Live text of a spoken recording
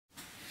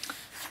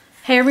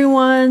Hey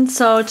everyone,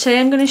 so today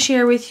I'm going to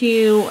share with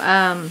you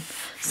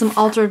some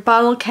altered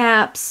bottle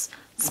caps,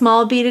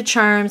 small beaded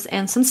charms,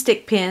 and some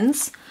stick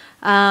pins.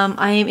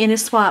 I am in a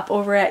swap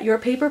over at Your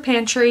Paper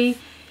Pantry,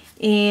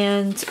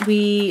 and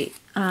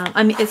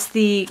it's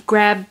the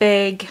grab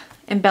bag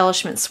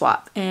embellishment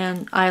swap,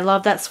 and I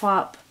love that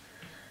swap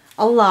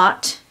a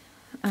lot.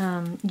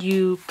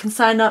 You can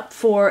sign up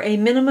for a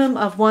minimum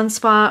of 1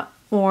 swap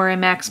or a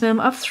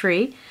maximum of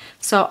 3.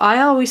 So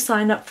I always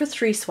sign up for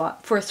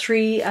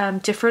 3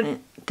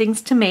 different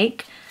things to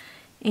make.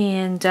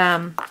 And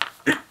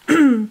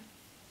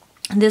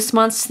this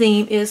month's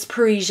theme is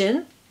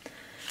Parisian,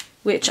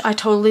 which I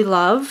totally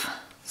love.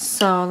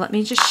 So let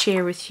me just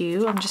share with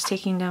you. I'm just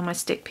taking down my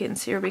stick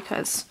pins here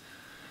because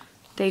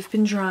they've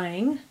been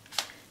drying.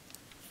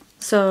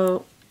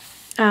 So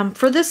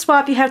for this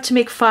swap you have to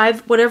make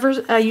 5,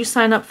 whatever you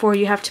sign up for,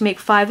 you have to make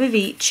 5 of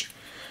each.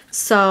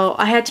 So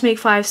I had to make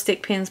 5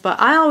 stick pins, but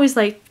I always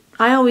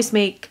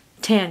make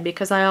 10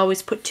 because I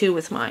always put 2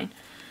 with mine.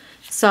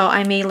 So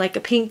I made like a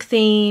pink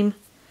theme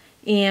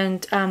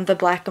and the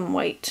black and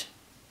white,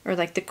 or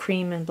like the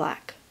cream and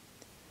black.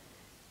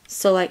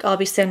 So like I'll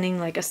be sending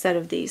like a set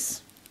of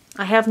these.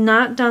 I have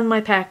not done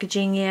my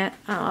packaging yet.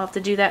 I'll have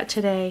to do that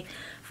today,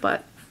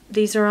 but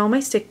these are all my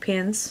stick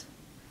pins.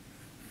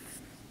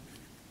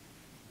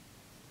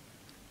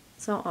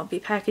 So I'll be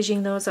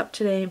packaging those up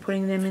today and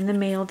putting them in the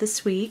mail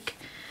this week.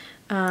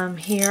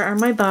 Here are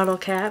my bottle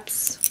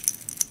caps.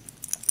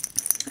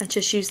 I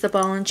just used the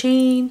ball and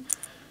chain.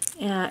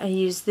 I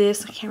used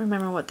this. I can't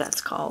remember what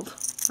that's called.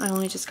 I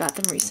only just got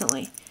them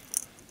recently.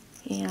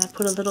 And I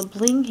put a little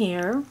bling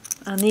here.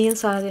 On the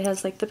inside it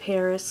has like the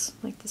Paris,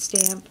 like the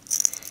stamp.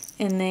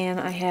 And then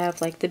I have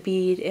like the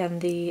bead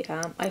and the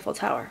Eiffel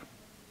Tower.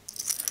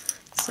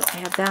 So I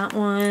have that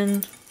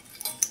one.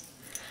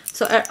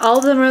 So all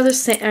of them are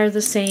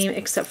the same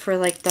except for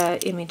like the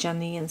image on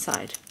the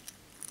inside.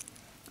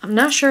 I'm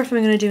not sure if I'm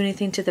going to do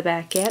anything to the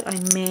back yet. I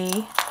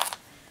may.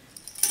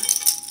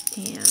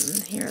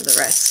 And here are the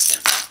rest.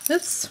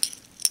 Oops.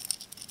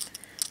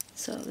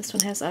 So this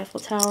one has Eiffel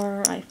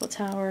Tower, Eiffel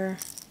Tower.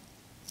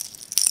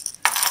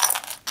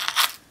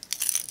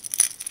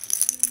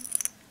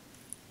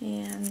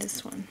 And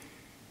this one.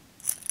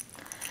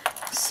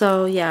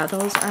 So yeah,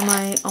 those are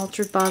my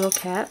altered bottle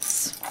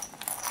caps.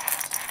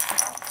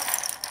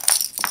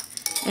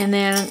 And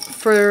then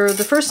for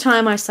the first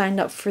time I signed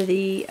up for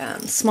the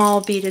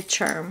small beaded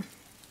charm.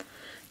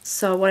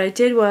 So what I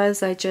did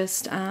was I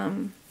just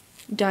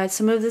dyed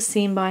some of the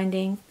seam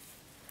binding.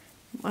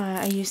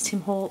 I used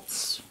Tim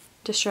Holtz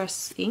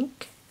Distress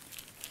ink.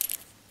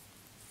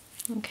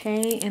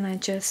 Okay, and I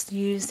just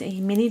used a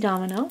mini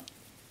domino.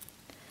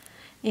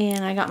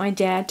 And I got my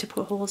dad to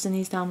put holes in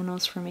these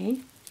dominoes for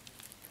me.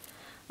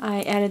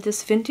 I added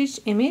this vintage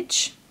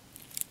image.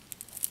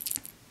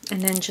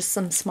 And then just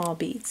some small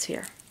beads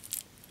here.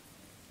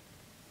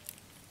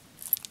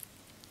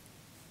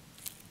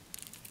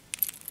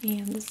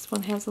 And this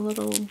one has a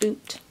little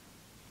boot.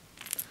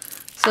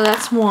 So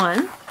that's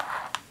one.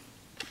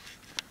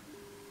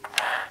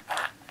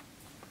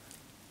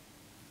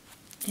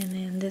 And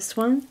then this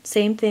one,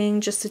 same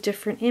thing, just a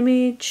different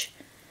image.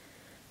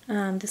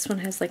 This one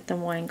has like the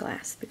wine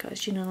glass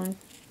because, you know, in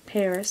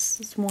Paris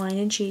it's wine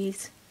and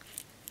cheese.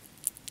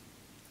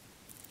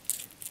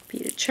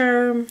 Beaded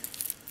charm.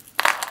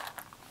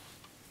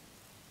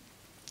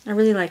 I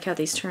really like how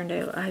these turned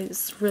out.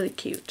 It's really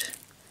cute.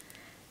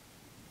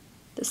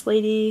 This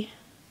lady,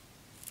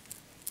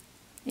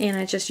 and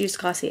I just used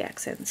glossy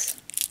accents.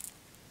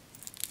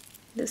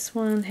 This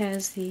one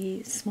has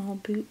the small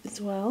boot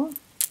as well.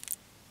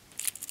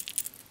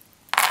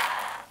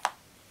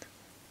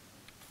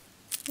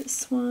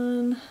 This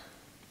one,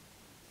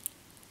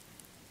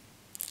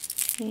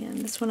 and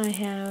this one I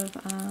have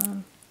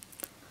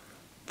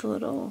the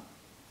little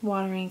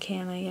watering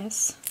can, I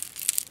guess.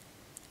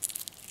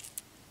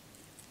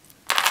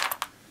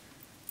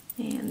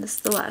 And this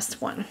is the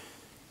last one.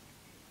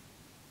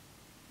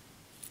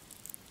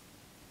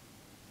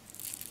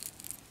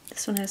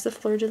 This one has the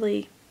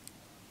fleur-de-lis.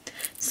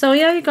 So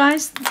yeah, you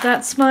guys,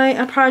 that's my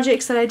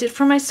projects that I did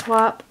for my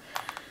swap.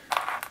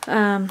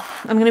 I'm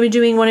going to be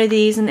doing one of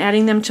these and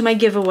adding them to my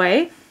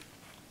giveaway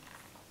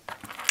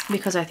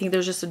because I think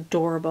they're just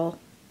adorable.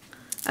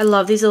 I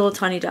love these little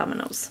tiny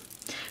dominoes.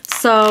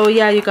 So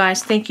yeah, you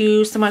guys, thank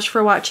you so much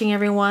for watching,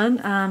 everyone.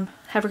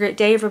 Have a great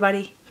day,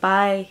 everybody.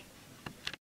 Bye.